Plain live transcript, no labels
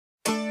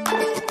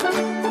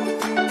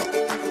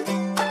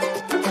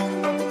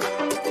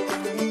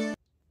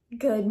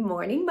Good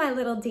morning, my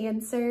little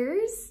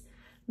dancers.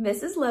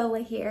 Mrs.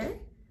 Lola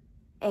here,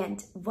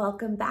 and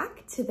welcome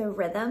back to the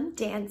Rhythm,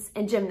 Dance,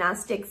 and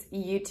Gymnastics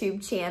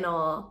YouTube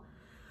channel.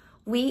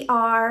 We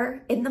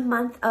are in the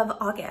month of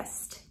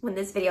August when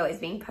this video is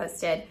being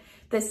posted.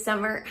 The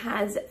summer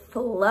has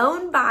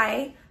flown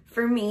by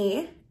for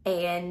me,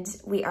 and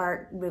we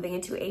are moving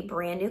into a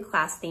brand new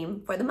class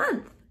theme for the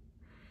month.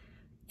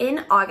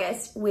 In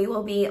August, we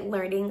will be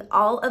learning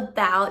all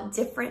about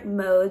different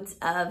modes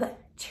of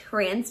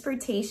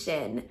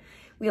transportation.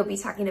 We'll be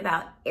talking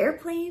about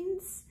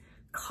airplanes,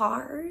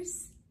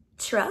 cars,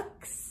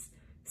 trucks,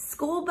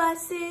 school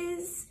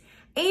buses,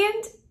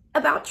 and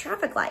about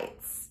traffic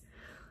lights.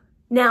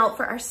 Now,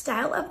 for our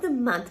style of the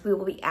month, we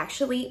will be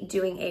actually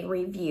doing a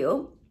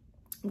review.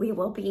 We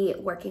will be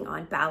working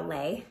on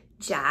ballet,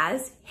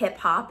 jazz, hip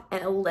hop,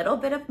 and a little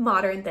bit of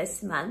modern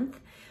this month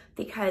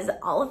because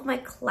all of my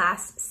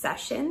class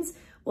sessions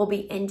will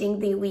be ending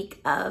the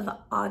week of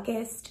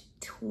August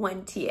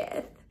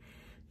 20th.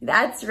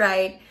 That's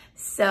right.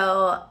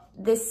 So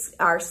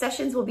our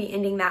sessions will be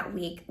ending that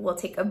week. We'll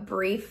take a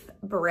brief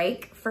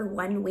break for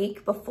 1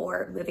 week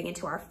before moving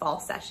into our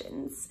fall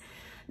sessions.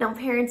 Now,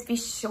 parents, be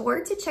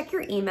sure to check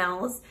your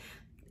emails.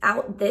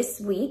 Out this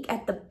week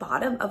at the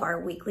bottom of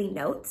our weekly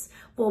notes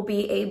will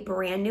be a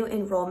brand new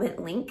enrollment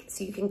link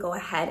so you can go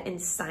ahead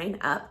and sign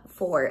up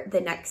for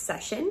the next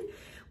session,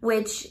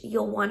 which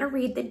you'll want to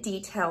read the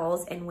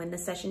details and when the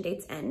session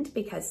dates end,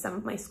 because some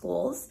of my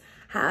schools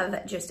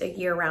have just a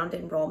year-round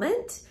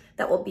enrollment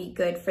that will be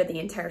good for the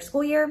entire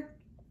school year.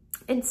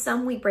 And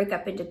some we break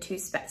up into two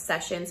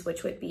sessions,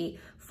 which would be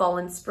fall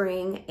and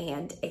spring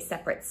and a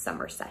separate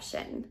summer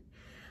session.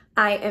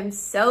 I am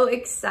so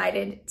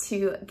excited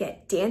to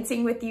get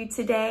dancing with you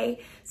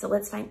today. So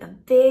let's find a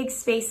big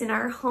space in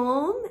our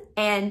home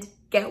and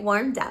get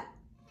warmed up.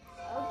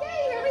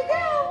 Okay, here we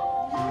go.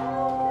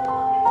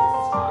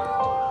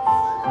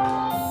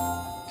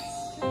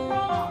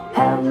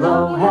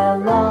 Hello,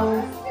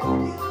 hello.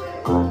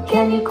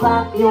 Can you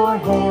clap your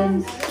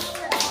hands?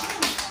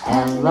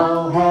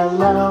 Hello,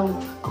 hello.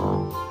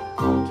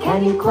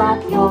 Can you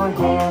clap your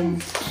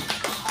hands?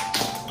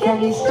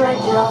 Can you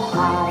stretch up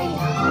high?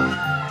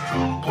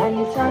 Can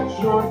you touch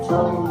your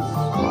toes?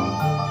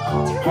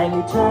 Can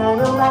you turn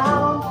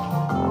around?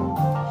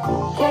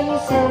 Can you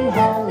say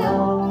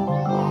hello?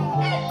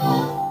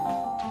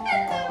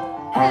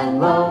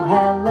 Hello,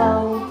 hello.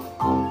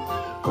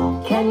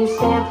 Can you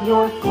stamp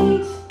your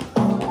feet?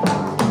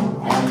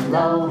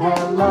 Hello,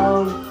 hello.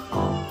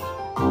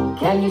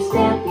 Can you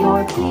stamp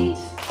your feet?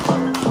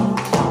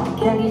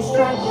 Can you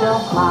stretch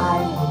up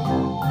high?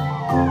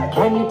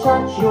 Can you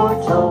touch your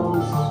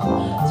toes?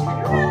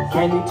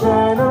 Can you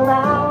turn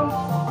around?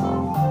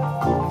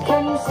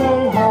 Can you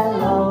say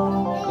hello?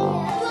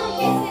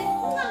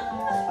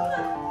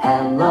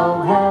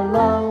 Hello,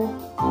 hello.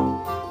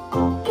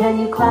 Can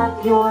you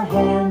clap your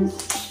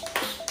hands?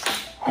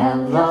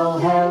 Hello,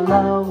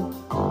 hello.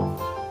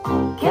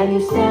 Can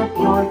you stamp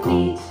your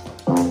feet?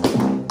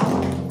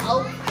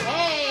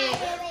 Okay.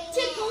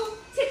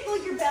 Tickle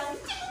your belly.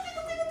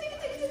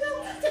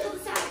 Tickle the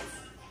sides.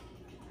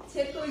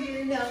 Tickle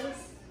your nose.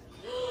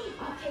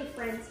 Okay,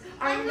 friends.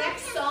 Our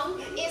next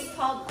song is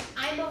called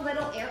I'm a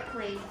Little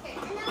Airplane.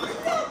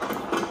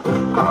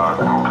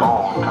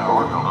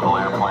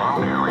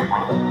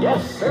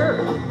 Yes,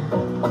 sir.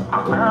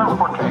 Prepare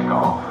for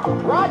takeoff.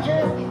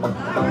 Roger.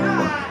 All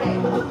right.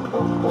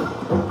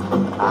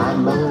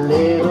 I'm a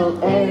little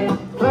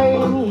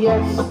airplane,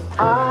 yes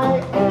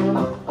I am.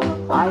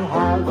 I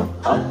have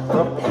a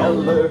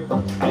propeller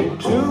and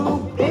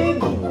two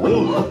big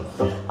wings.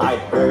 I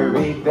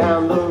hurry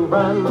down the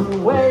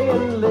runway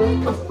and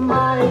lift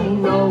my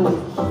nose.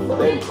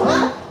 Then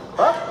up,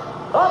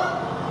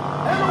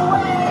 and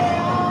away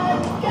I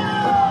go!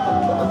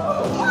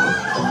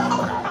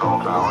 Control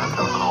tower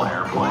to little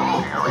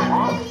airplane.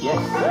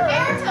 Yes, sir.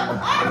 Prepare to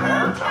fly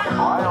around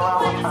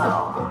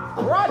town.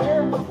 Roger.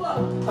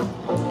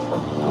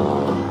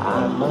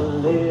 I'm a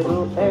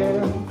little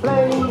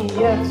airplane,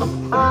 yes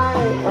I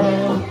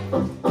am.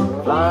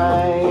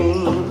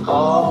 Flying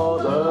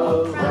all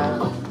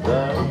around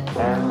the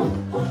town.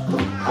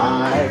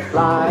 I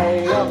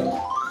fly up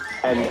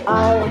and I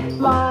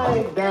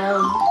fly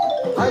down.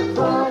 I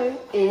fly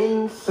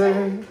in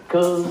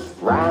circles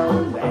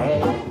round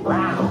and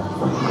round.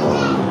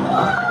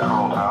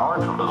 Control tower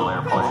to little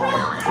airplane.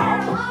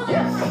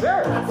 Yes,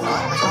 sir.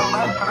 Come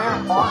back to the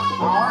airport.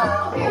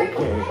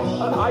 Okay.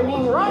 I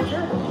mean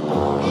Roger.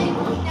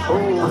 Oh,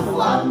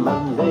 I'm a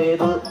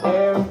little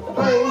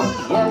airplane,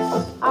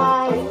 yes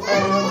I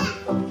am.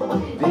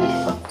 This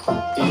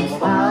is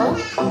how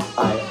I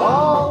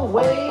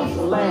always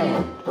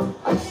land.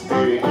 I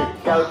stick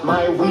out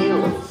my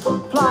wheels,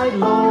 fly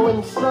low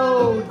and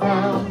slow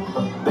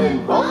down.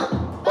 Then bump,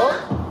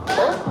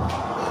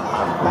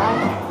 I'm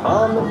back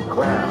on the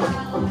ground.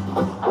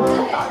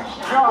 Nice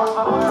job,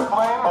 little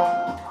airplane.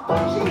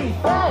 Gee,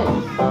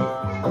 thanks.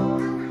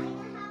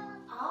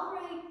 All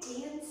right,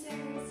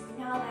 dancers,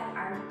 now that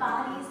our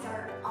bodies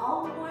are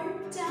all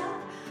warmed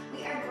up, we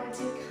are going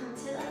to come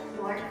to the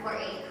floor for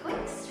a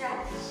quick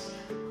stretch.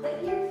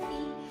 Put your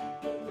feet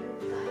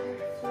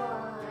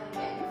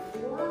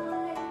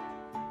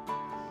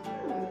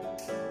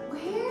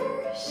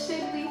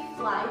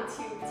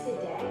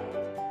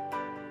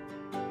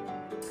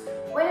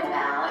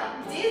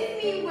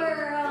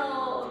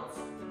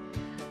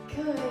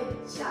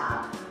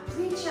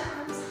Reach your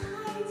arms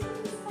high to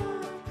the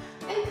sky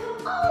and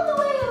come all the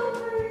way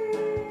over.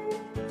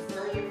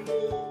 Feel your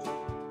feet.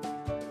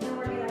 Then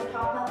we're gonna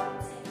pop up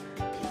and say,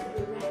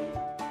 peekaboo, ready?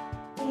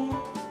 And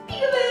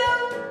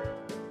peekaboo.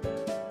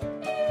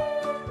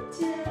 And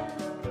down.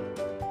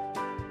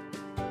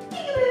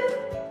 Peekaboo.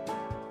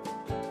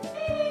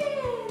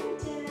 And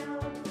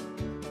down.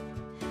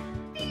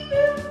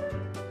 Peekaboo.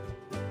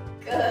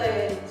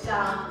 Good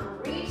job.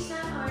 Reach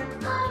that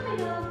arm up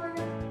and over.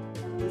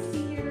 Let me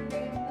see your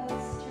rainbow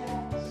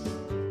stretch.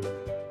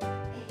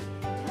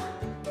 And up.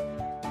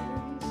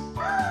 Reach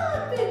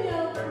up and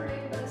over,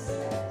 rainbow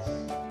stretch.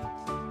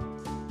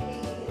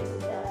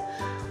 And down.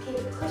 Okay,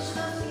 push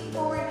those feet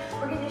forward.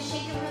 We're gonna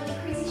shake them really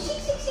crazy.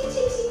 Shake, shake, shake,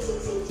 shake, shake,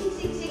 shake, shake, shake,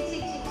 shake, shake,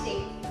 shake, shake,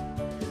 shake.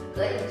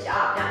 Good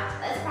job. Now,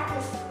 let's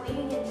practice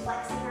pointing and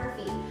flexing our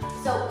feet.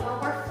 So when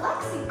we're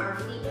flexing our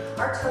feet,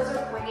 our toes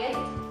are pointed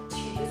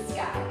to the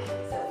sky.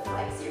 So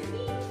flex your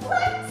feet,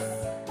 flex.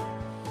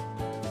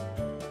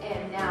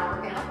 And now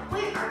we're gonna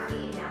point our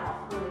feet.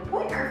 Now, when we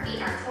point our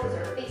feet, our toes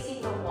are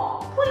facing the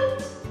wall.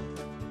 Point,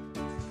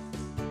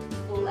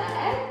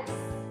 flex,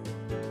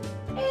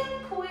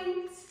 and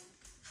point.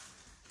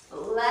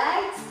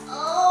 Flex.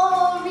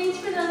 Oh, reach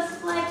for those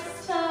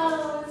flex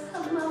toes.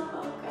 Hello,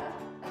 Mocha.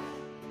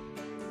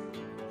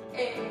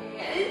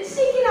 And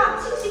shake it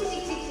out. Shake, shake,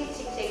 shake, shake, shake,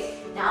 shake,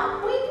 shake. Now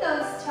point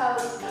those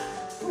toes.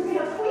 We're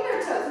gonna point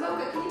our toes.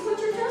 Mocha, can you point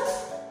your toes?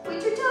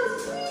 Point your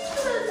toes. Reach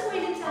for those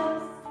pointed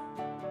toes.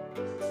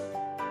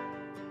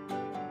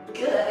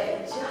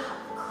 Good job.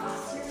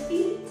 Cross your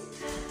feet.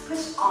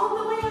 Push all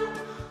the way up.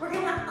 We're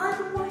gonna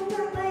unwind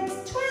our legs.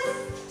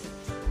 Twist.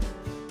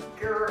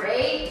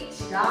 Great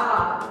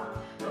job.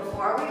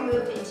 Before we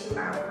move into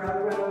our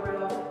row, row,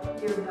 row,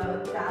 your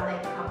boat ballet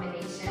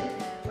combination,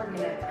 we're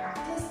gonna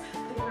practice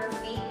putting our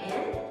feet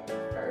in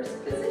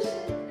first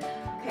position.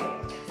 Okay,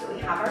 so we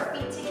have our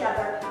feet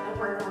together and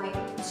we're going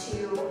to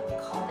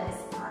call this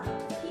our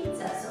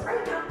pizza. So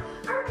right now,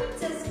 our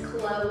pizza's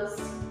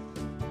closed.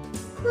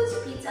 Close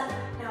your pizza.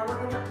 Now we're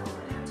gonna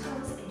open our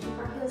toes and keep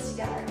our heels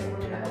together and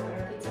we're gonna open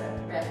our pizza.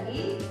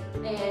 Ready?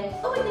 And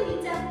open the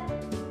pizza.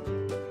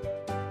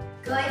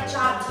 Good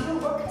job. Do you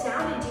look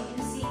down and do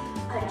you see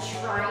a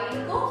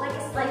triangle like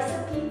a slice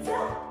of pizza?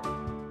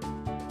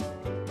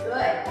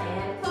 Good.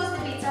 And close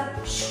the pizza.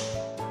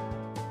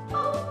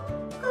 Oh,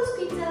 close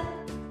pizza.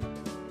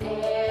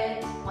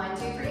 And 1,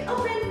 2, 3,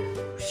 open.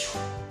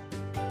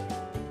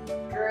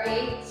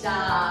 Great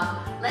job.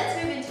 Let's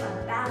move into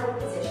our ballet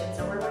position.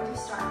 So we're going to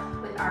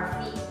start with our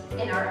feet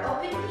in our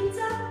open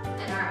pizza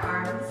and our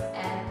arms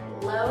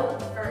and low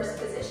first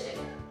position.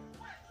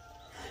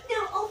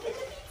 Now open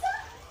the pizza.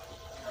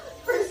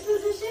 First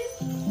position.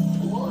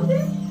 Hold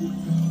it.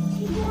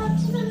 Take it up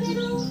to the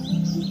middle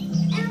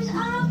and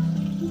up.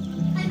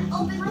 And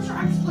open. Let your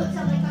arms split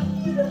out like a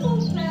beautiful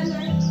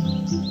feather.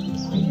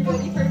 Are you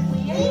ready for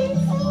plie?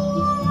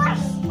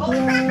 Oh,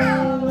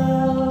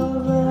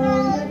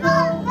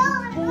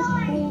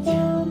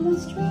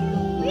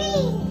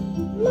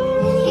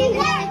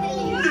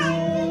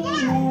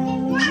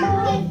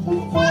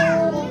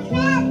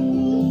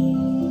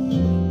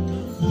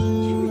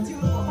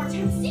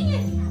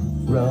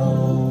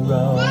 Row,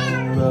 row,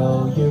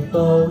 row your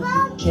boat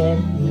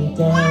gently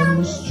down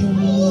the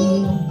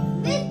stream.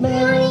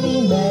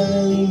 Merrily,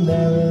 merrily,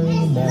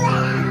 merrily,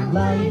 merrily,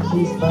 life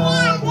is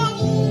but a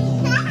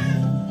dream.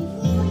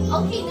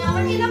 okay, now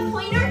we're gonna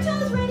point our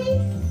toes. Ready?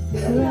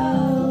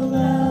 Row,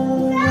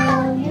 row,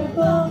 row your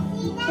boat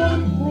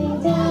gently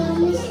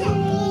down the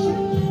stream.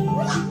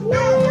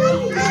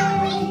 Merrily,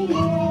 merrily,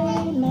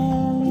 merrily,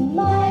 merrily,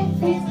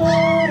 life is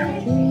but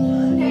a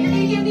dream. Now you're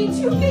gonna give me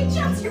 2 big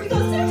jumps. Here we go.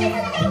 Sergio,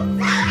 here we go.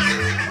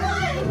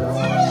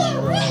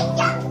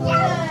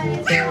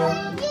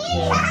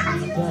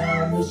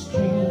 Down the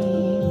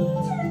stream,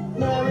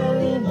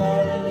 merrily,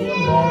 merrily,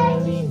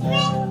 merrily,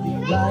 merrily,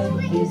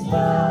 life is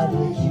but a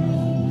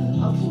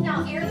dream. Okay,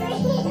 now air that.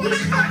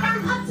 Reach that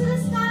arm up to the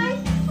sky.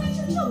 Point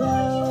your toe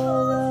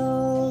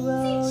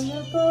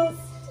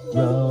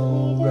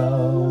Row,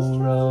 row,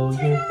 row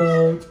your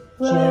boat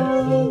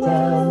gently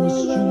down the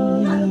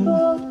stream.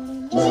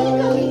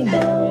 Merrily,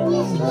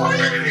 merrily,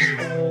 merrily,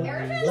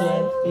 merrily,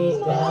 life is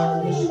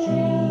down the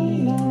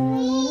stream.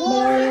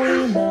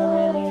 Merrily,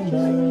 merrily,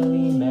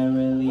 merrily,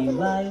 merrily,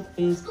 life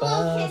is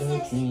but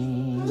a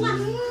dream.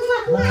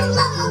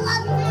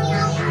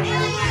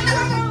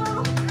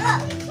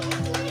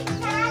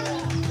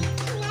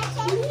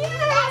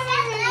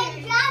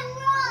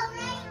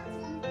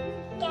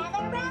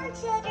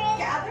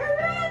 Gather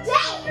around,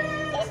 children.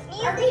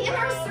 Are we in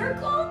our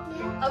circle?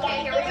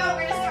 Okay, here we go.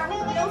 We're gonna start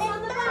with wheels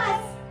on the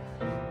bus.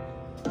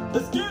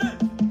 Let's get it!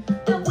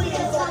 The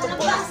wheels on the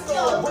bus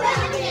go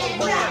round and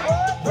round,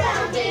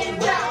 round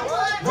and round,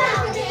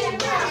 round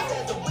and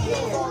round. The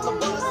wheels on the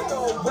bus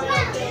go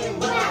round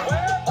and round,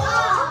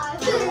 all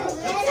through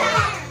the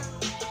town.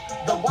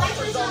 The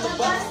wipers on the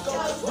bus go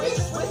swish,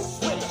 swish,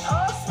 swish,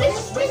 swish,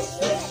 swish,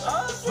 swish,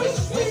 swish,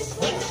 swish,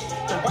 swish.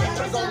 The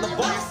wipers on the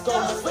bus go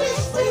swish,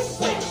 swish,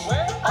 swish,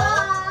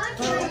 all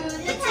through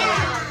the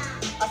town.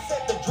 I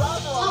said the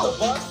driver on the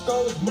bus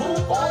goes moo,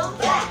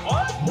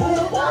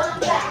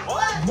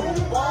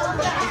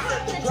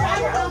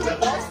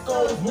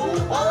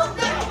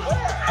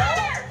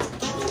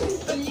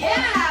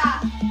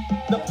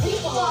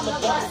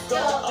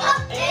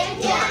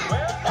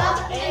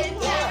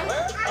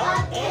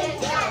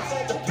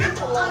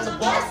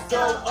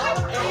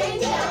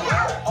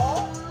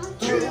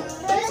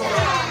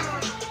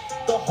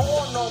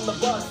 on the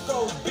bus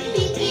goes beep,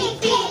 beep,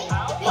 beep, beep.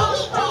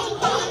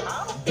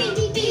 Beep,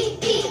 beep,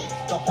 beep, beep.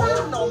 The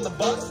horn on the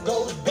bus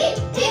goes beep,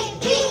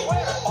 beep, beep.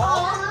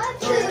 All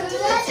through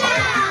the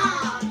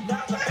town.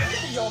 Now the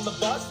baby on the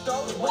bus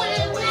goes wah,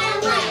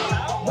 wah,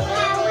 wah. Wah,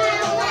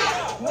 wah,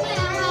 wah. Wah,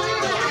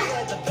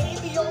 wah. The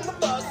baby on the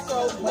bus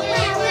goes wah,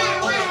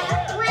 wah,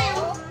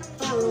 wah.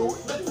 Through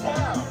the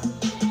town.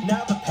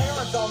 Now the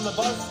parents on the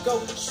bus go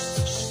shh,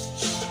 shh,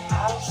 shh,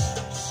 ouch.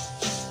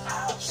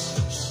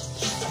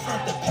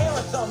 The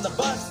parents on the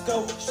bus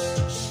go shh,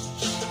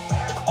 shh,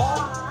 shh,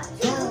 all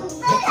through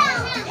the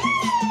town.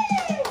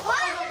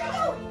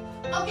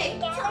 Okay,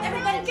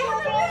 everybody get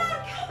on the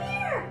back. Come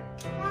here.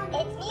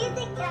 It's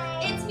music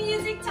time. It's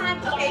music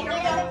time. Okay, here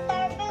we go.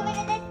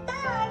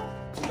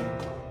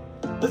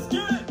 Let's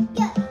get it.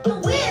 The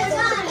wheels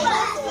on the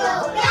bus go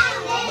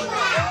round and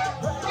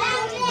round,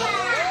 round and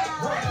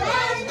round,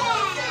 round and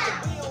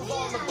round.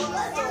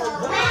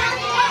 Round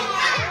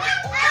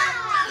and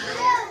round,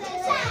 through the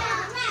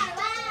town.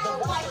 The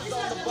wipers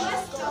on the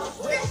bus go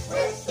Swish,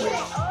 swish,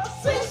 swish,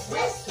 swish,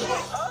 swish,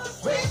 swish,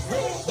 swish,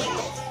 swish,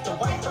 swish. The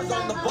wipers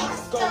on the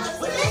bus go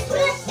Swish,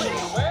 swish,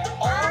 swish.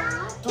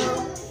 all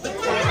through the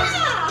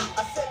town.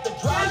 I said the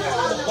driver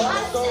on the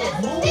bus goes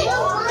move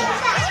on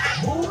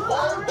back, move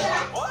on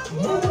back,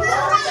 move on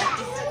back.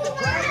 I said the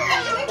driver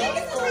on the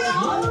bus goes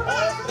move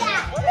on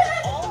back,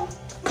 all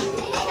through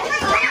the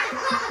town.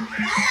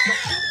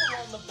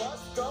 On the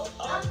bus go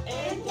up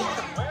and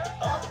down,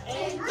 up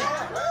and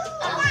down,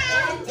 up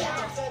and down.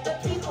 I said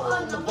the people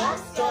on the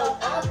bus go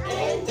up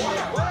and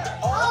down,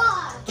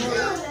 all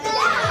through the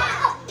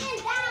town.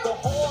 The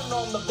horn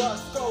on the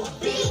bus goes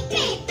beep,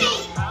 beep,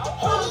 beep.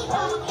 Honk,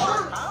 honk,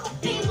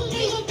 honk. Beep,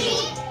 beep,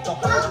 beep. The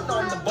horn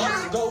on the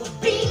bus goes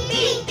beep,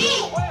 beep,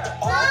 beep.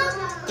 All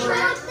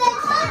through the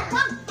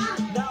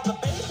town. Now the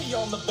baby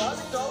on the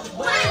bus goes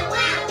wah,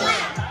 wah,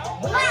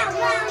 wah. Wah,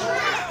 wah,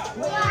 wah.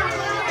 Wah,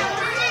 wah,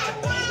 wah.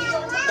 The baby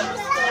on the bus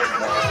goes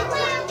wah,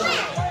 wah,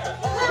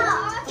 wah.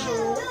 All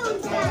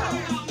through the town.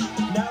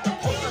 Now the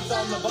parents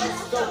on the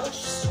bus go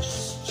shh,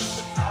 shh,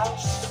 shh,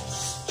 ouch,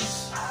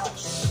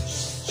 ouch.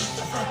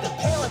 The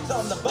parents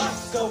on the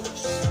bus go shh,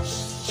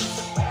 shh,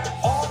 shh,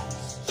 all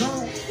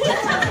through the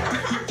town.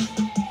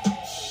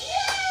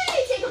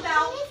 Yay! Take a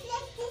bow.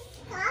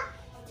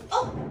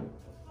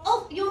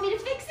 Oh, you want me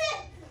to fix it?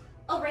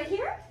 Oh, right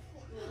here?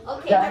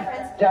 Okay, my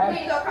friends. We're going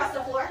to go across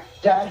the floor.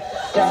 Dad,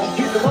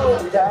 hit the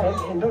road, Dad,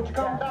 and don't you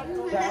come back,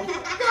 Dad.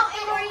 Go,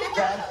 Amory.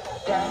 Dad,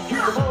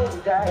 hit the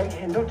road, Dad,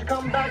 and don't you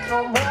come back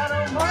no more,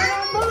 no more,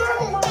 no more,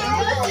 no more.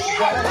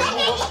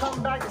 Dad, don't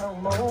come back no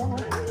more.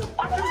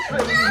 I just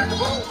say, hit the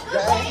road,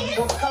 Dad,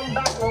 don't come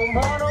back no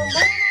more, no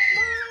more.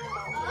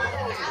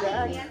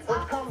 Dad,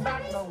 don't come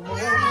back no more.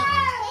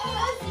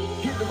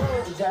 Hit the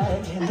road,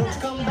 Dad, and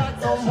don't come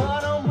back no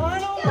more, no more,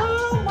 no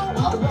more.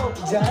 Hit the road,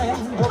 Dad,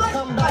 don't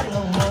come back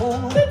no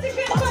more.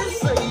 I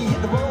just say,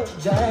 hit the road,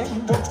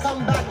 Dad, don't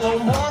come back no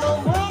more,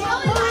 no more,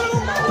 no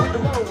more. Hit the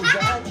road,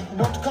 Dad,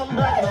 don't come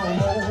back no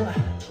more.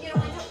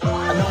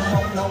 No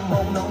more, no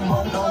more, no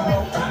more, no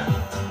more.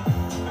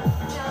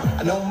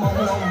 No more,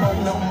 no more,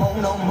 no more,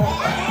 no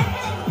more.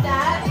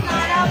 That's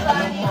not a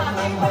bunny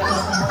hopping.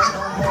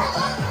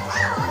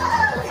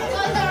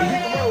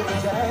 Hit the road,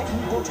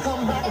 Dad, don't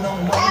come back no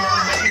more.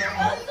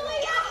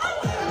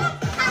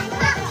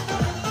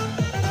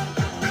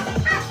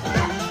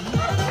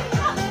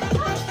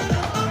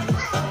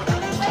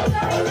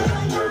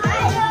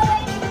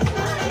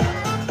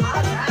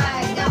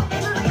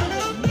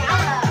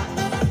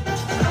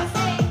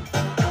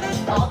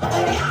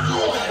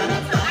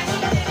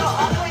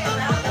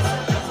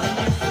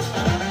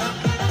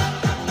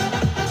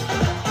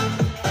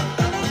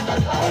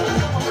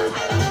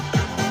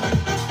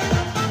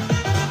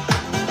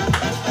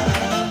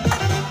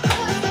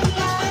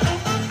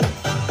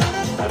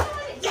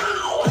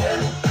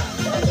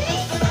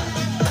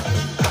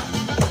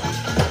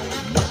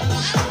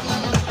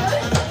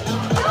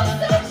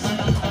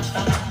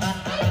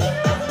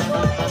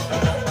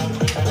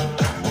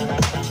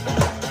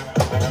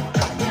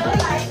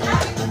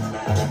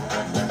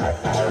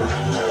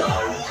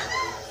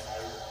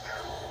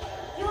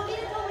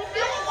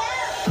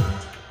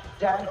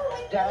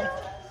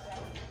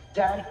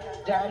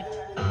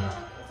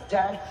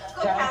 Dad,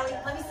 Go, Callie.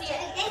 Let me see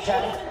it.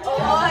 Dad,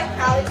 Oh,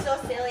 Callie's so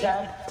silly.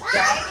 Dad,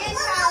 Again,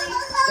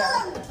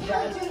 Callie.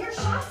 Dad, Do your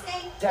shot.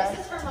 Say, this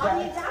is for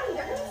Mommy and Daddy.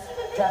 They're going to see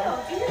the video.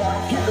 Dad, Do your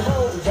Dad, hit the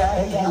road,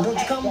 Dad, and don't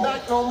you come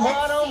back no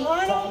more, no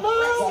more, no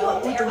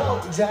more. Hit the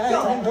road, Dad,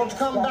 and don't you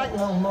come back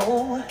no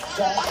more.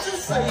 I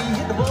just say,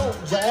 hit the road,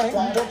 Dad,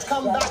 and don't you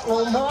come back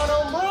no more,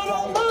 no more,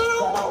 no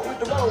more. Hit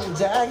the road,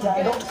 Dad,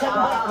 and don't you come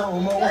back no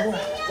more.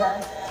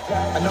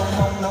 No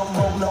more, no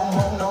more, no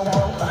more, no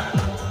more.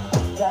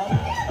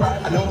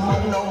 No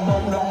more, no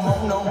more, no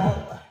more, no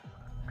more.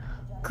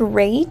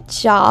 Great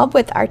job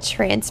with our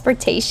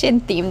transportation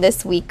theme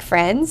this week,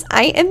 friends.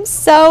 I am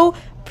so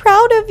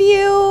proud of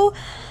you.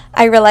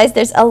 I realize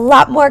there's a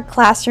lot more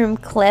classroom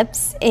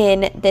clips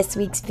in this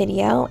week's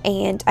video,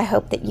 and I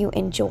hope that you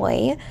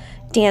enjoy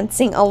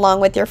dancing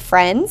along with your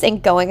friends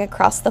and going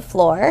across the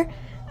floor.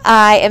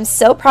 I am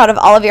so proud of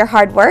all of your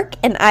hard work,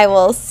 and I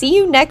will see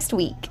you next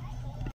week.